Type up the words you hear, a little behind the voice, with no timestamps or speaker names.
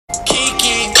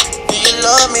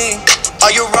me?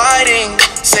 Are you riding?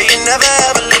 Say you never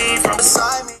ever leave from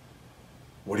beside me.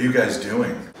 What are you guys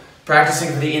doing? Practicing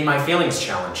for the In My Feelings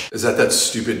challenge. Is that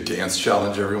stupid dance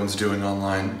challenge everyone's doing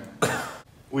online?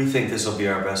 We think this will be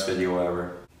our best video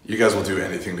ever. You guys will do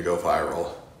anything to go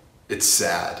viral. It's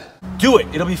sad. Do it,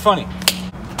 it'll be funny.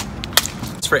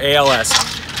 It's for ALS.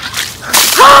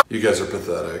 You guys are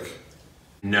pathetic.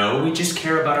 No, we just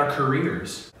care about our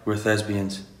careers. We're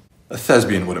thespians. A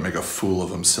thespian wouldn't make a fool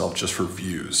of himself just for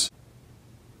views.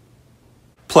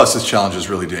 Plus, this challenge is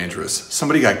really dangerous.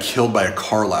 Somebody got killed by a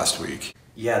car last week.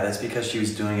 Yeah, that's because she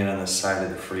was doing it on the side of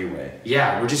the freeway.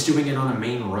 Yeah, we're just doing it on a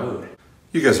main road.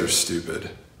 You guys are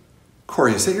stupid.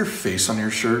 Cory, is that your face on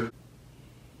your shirt?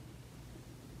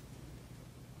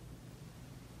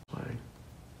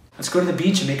 Let's go to the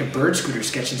beach and make a bird scooter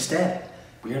sketch instead.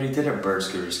 We already did a bird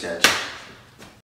scooter sketch.